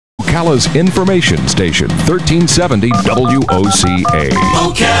Ocala's information station, 1370 WOCA.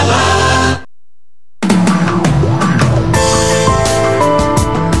 Ocala.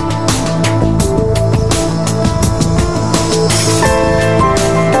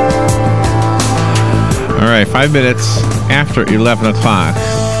 All right, 5 minutes after 11 o'clock.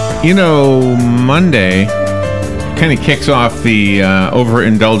 You know, Monday kind of kicks off the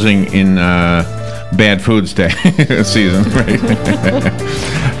overindulging in bad foods day season, right?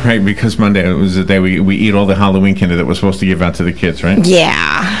 Right, because Monday was the day we eat all the Halloween candy that we're supposed to give out to the kids, right?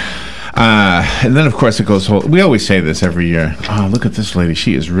 Yeah. And then, of course, it goes whole. We always say this every year. Oh, look at this lady.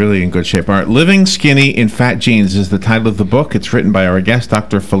 She is really in good shape. All right, Living Skinny in Fat Jeans is the title of the book. It's written by our guest,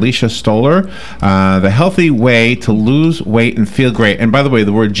 Dr. Felicia Stoller. The Healthy Way to Lose Weight and Feel Great. And by the way,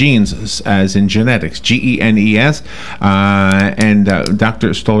 the word genes as in genetics, Genes. And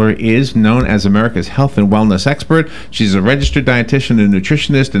Dr. Stoller is known as America's health and wellness expert. She's a registered dietitian and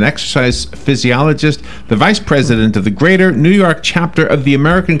nutritionist, an exercise physiologist, the vice president of the Greater New York chapter of the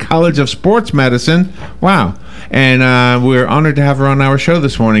American College of Sports Medicine. Wow. And we're honored to have her on our show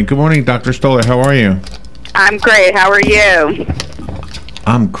this morning. Good morning, Dr. Stoller. How are you? I'm great. How are you?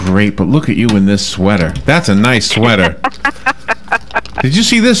 I'm great, but look at you in this sweater. That's a nice sweater. Did you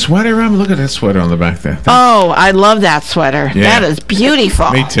see this sweater, Rob? Look at that sweater on the back there. Oh, I love that sweater. Yeah. That is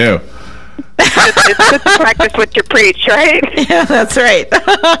beautiful. Me too. It's good to practice what you preach, right? Yeah, that's right.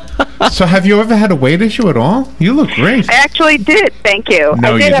 So have you ever had a weight issue at all? You look great. I actually did, thank you.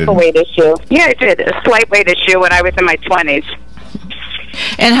 No, I did have a weight issue. Yeah, I did. A slight weight issue when I was in my 20s.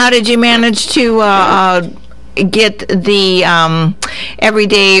 And how did you manage to get the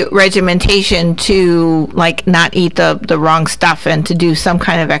everyday regimentation to, like, not eat the wrong stuff and to do some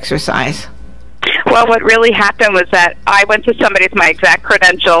kind of exercise? Well, what really happened was that I went to somebody with my exact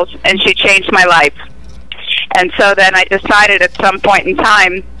credentials, and she changed my life. And so then I decided at some point in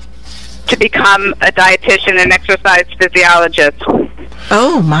time to become a dietitian and exercise physiologist.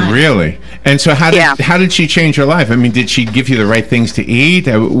 Oh, my. Really? And so how did she change your life? I mean, did she give you the right things to eat?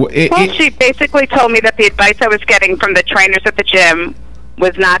 She basically told me that the advice I was getting from the trainers at the gym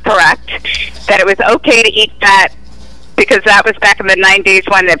was not correct, that it was okay to eat fat, because that was back in the 90s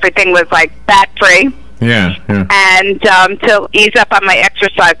when everything was, like, fat-free. Yeah. And to ease up on my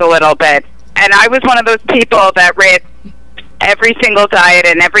exercise a little bit. And I was one of those people that read every single diet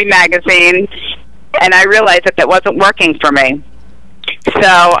in every magazine, and I realized that wasn't working for me. So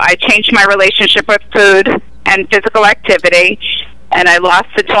I changed my relationship with food and physical activity, and I lost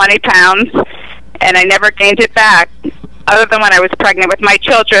the 20 pounds, and I never gained it back, other than when I was pregnant with my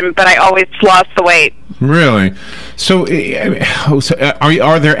children, but I always lost the weight. Really? So, is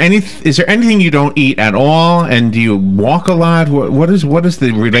there anything you don't eat at all? And do you walk a lot? What is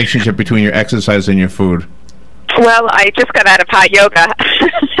the relationship between your exercise and your food? Well, I just got out of hot yoga.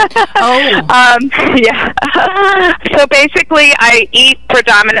 Oh. Yeah. So basically, I eat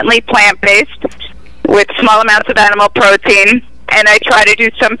predominantly plant-based with small amounts of animal protein, and I try to do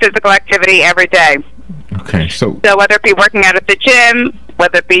some physical activity every day. Okay, so whether it be working out at the gym,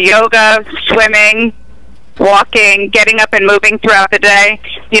 whether it be yoga, swimming, walking, getting up and moving throughout the day,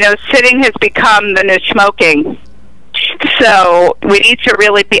 sitting has become the new smoking. So we need to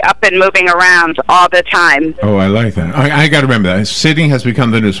really be up and moving around all the time. Oh, I like that. I got to remember that. Sitting has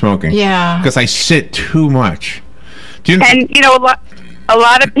become the new smoking. Yeah. Because I sit too much. A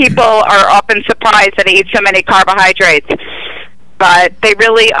lot of people are often surprised that I eat so many carbohydrates. But they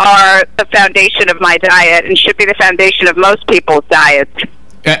really are the foundation of my diet and should be the foundation of most people's diets.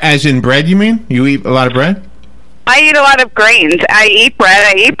 As in bread, you mean? You eat a lot of bread? I eat a lot of grains. I eat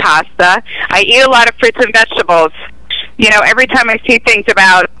bread. I eat pasta. I eat a lot of fruits and vegetables. Every time I see things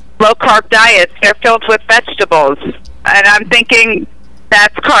about low-carb diets, they're filled with vegetables. And I'm thinking,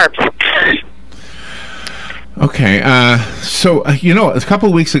 that's carbs. Okay, so a couple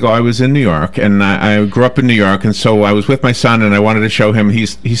of weeks ago I was in New York, and I grew up in New York, and so I was with my son, and I wanted to show him.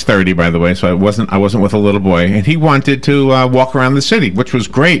 He's 30, by the way, so I wasn't with a little boy, and he wanted to walk around the city, which was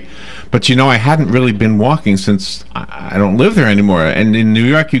great. But I hadn't really been walking since I don't live there anymore. And in New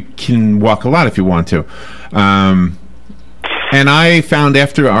York, you can walk a lot if you want to. And I found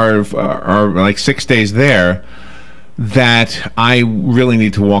after our like 6 days there that I really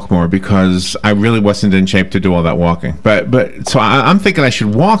need to walk more, because I really wasn't in shape to do all that walking. But so I'm thinking I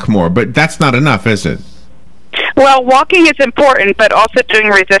should walk more, but that's not enough, is it? Well, walking is important, but also doing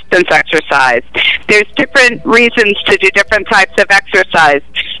resistance exercise. There's different reasons to do different types of exercise.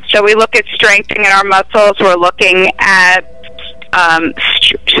 So we look at strengthening our muscles. We're looking at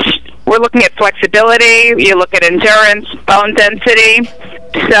flexibility. You look at endurance, bone density.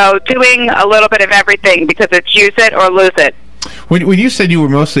 So doing a little bit of everything, because it's use it or lose it. When you said you were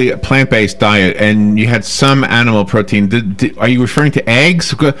mostly a plant-based diet and you had some animal protein, are you referring to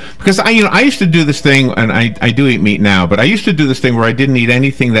eggs? Because I used to do this thing, and I do eat meat now, but I used to do this thing where I didn't eat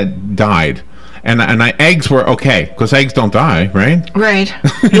anything that died. And eggs were okay because eggs don't die, right? Right.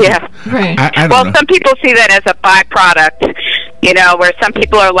 Yeah. Right. I don't know. Some people see that as a byproduct, where some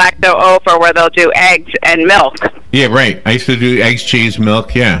people are lacto-over, where they'll do eggs and milk. Yeah, right. I used to do eggs, cheese,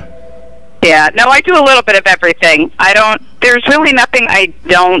 milk. Yeah. Yeah. No, I do a little bit of everything. There's really nothing I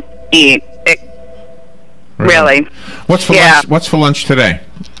don't eat. Really. What's for lunch? What's for lunch today?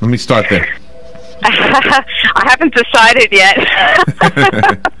 Let me start there. I haven't decided yet.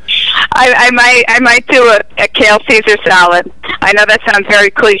 I might do a kale Caesar salad. I know that sounds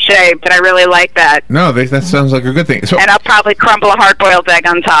very cliche, but I really like that. No, that sounds like a good thing. And I'll probably crumble a hard-boiled egg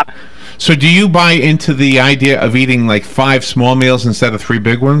on top. So do you buy into the idea of eating like 5 small meals instead of 3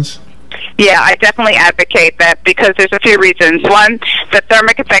 big ones? Yeah, I definitely advocate that because there's a few reasons. One, the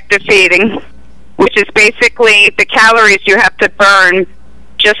thermic effect of feeding, which is basically the calories you have to burn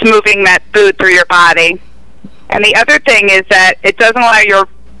just moving that food through your body. And the other thing is that it doesn't allow your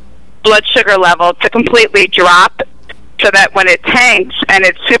blood sugar level to completely drop, so that when it tanks and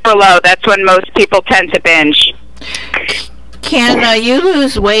it's super low, that's when most people tend to binge. Can you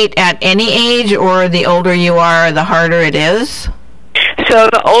lose weight at any age, or the older you are, the harder it is? So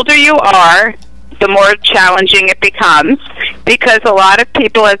the older you are, the more challenging it becomes, because a lot of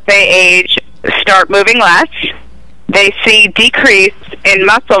people as they age start moving less. They see decrease in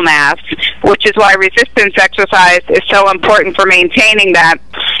muscle mass, which is why resistance exercise is so important for maintaining that,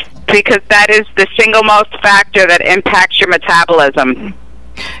 because that is the single most factor that impacts your metabolism.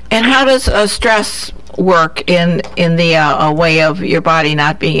 And how does stress work in the a way of your body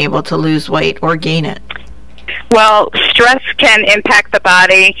not being able to lose weight or gain it? Well, stress can impact the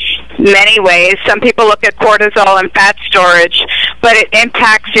body many ways. Some people look at cortisol and fat storage, but it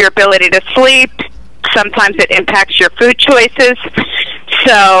impacts your ability to sleep. Sometimes it impacts your food choices.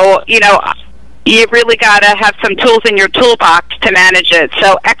 So, you really got to have some tools in your toolbox to manage it.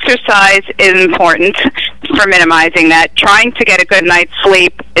 So exercise is important for minimizing that. Trying to get a good night's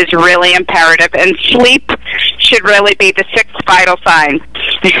sleep is really imperative, and sleep should really be the 6th vital sign.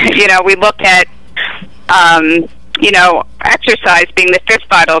 We look at exercise being the 5th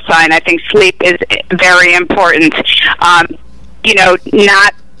vital sign. I think sleep is very important.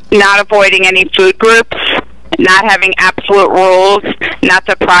 Not avoiding any food groups, not having absolute rules, not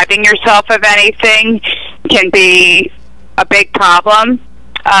depriving yourself of anything can be a big problem.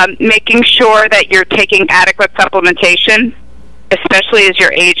 Making sure that you're taking adequate supplementation, especially as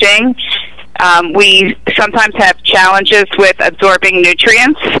you're aging. We sometimes have challenges with absorbing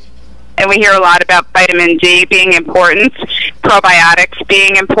nutrients, and we hear a lot about vitamin D being important, probiotics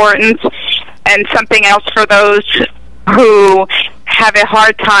being important, and something else for those who have a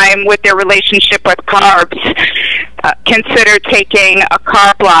hard time with their relationship with carbs. Consider taking a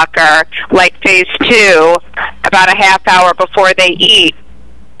carb blocker like phase 2 about a half hour before they eat,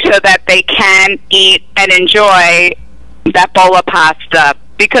 so that they can eat and enjoy that bowl of pasta.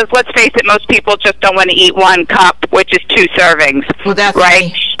 Because let's face it, most people just don't want to eat 1 cup, which is 2 servings. Well, that's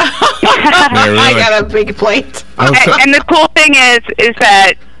right. Yeah, really. I got a big plate. And the cool thing is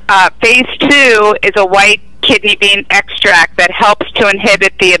that phase 2 is a white kidney bean extract that helps to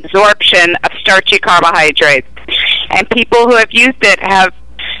inhibit the absorption of starchy carbohydrates. And people who have used it have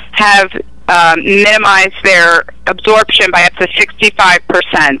minimized their absorption by up to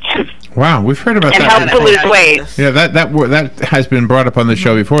 65%. Wow, we've heard about and that. And help to lose weight. Yeah, that has been brought up on the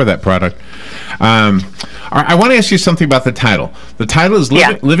show before, that product. I want to ask you something about the title. The title is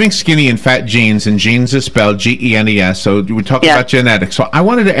Living Skinny in Fat Genes, and genes is spelled Genes. So we talk about genetics. So I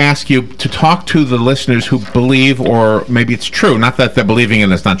wanted to ask you to talk to the listeners who believe, or maybe it's true, not that they're believing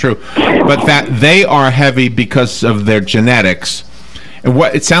and it's not true, but that they are heavy because of their genetics. And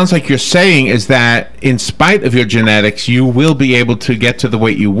what it sounds like you're saying is that in spite of your genetics, you will be able to get to the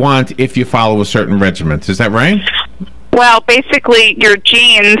weight you want if you follow a certain regimen. Is that right? Well, basically, your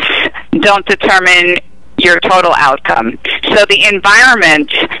genes don't determine your total outcome. So the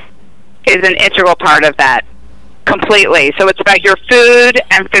environment is an integral part of that completely. So it's about your food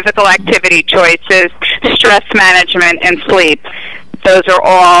and physical activity choices, stress management, and sleep. Those are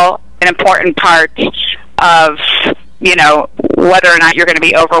all an important part of, whether or not you're going to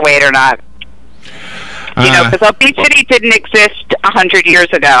be overweight or not. Because obesity didn't exist 100 years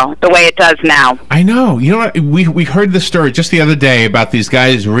ago the way it does now. I know. You know what? We heard this story just the other day about these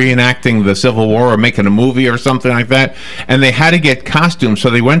guys reenacting the Civil War or making a movie or something like that, and they had to get costumes, so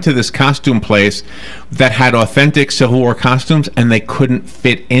they went to this costume place that had authentic Civil War costumes, and they couldn't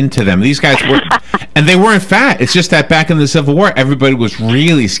fit into them. These guys were, and they weren't fat. It's just that back in the Civil War, everybody was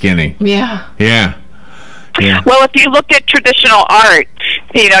really skinny. Yeah. Yeah. Yeah. Well, if you look at traditional art,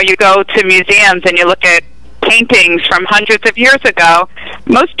 you go to museums and you look at paintings from hundreds of years ago,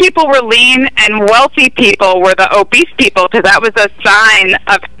 most people were lean and wealthy people were the obese people, because that was a sign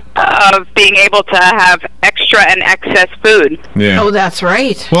of being able to have extra and excess food. Yeah. Oh, that's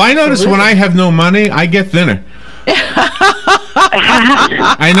right. Well, I notice when I have no money, I get thinner.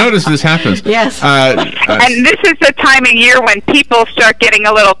 I notice this happens. Yes. And this is the time of year when people start getting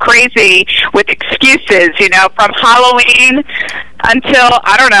a little crazy with excuses, from Halloween until,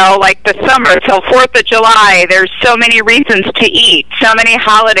 I don't know, like the summer, till 4th of July. There's so many reasons to eat, so many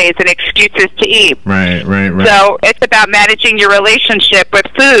holidays and excuses to eat. Right. So it's about managing your relationship with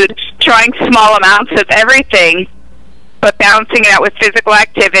food, trying small amounts of everything, but balancing it out with physical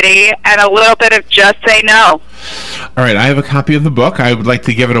activity and a little bit of just say no. All right, I have a copy of the book. I would like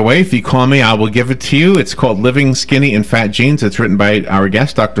to give it away. If you call me, I will give it to you. It's called Living Skinny in Fat Jeans. It's written by our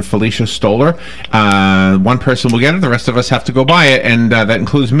guest, Dr. Felicia Stoller. One person will get it. The rest of us have to go buy it, and that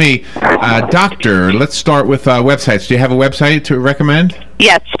includes me. Doctor, let's start with websites. Do you have a website to recommend?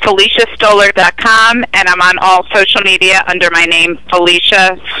 Yes, FeliciaStoller.com, and I'm on all social media under my name,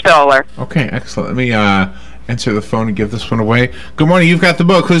 Felicia Stoller. Okay, excellent. Let me answer the phone and give this one away. Good morning. You've got the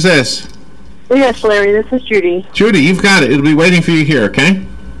book. Who's this? Yes, Larry, this is Judy. Judy, you've got it. It'll be waiting for you here, okay?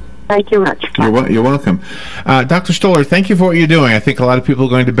 Thank you much. You're welcome. Dr. Stoller, thank you for what you're doing. I think a lot of people are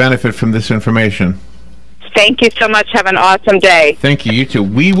going to benefit from this information. Thank you so much. Have an awesome day. Thank you. You too.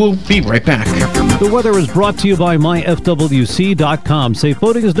 We will be right back. The weather is brought to you by myfwc.com. Safe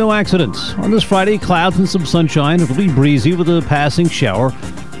boating is no accidents. On this Friday, clouds and some sunshine. It'll be breezy with a passing shower.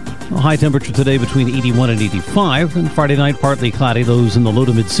 A high temperature today between 81 and 85. And Friday night, partly cloudy, lows in the low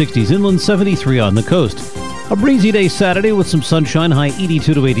to mid-60s. Inland 73 on the coast. A breezy day Saturday with some sunshine, high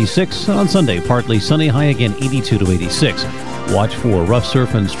 82 to 86. And on Sunday, partly sunny, high again 82 to 86. Watch for rough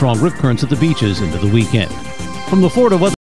surf and strong rip currents at the beaches into the weekend. From the Florida Weather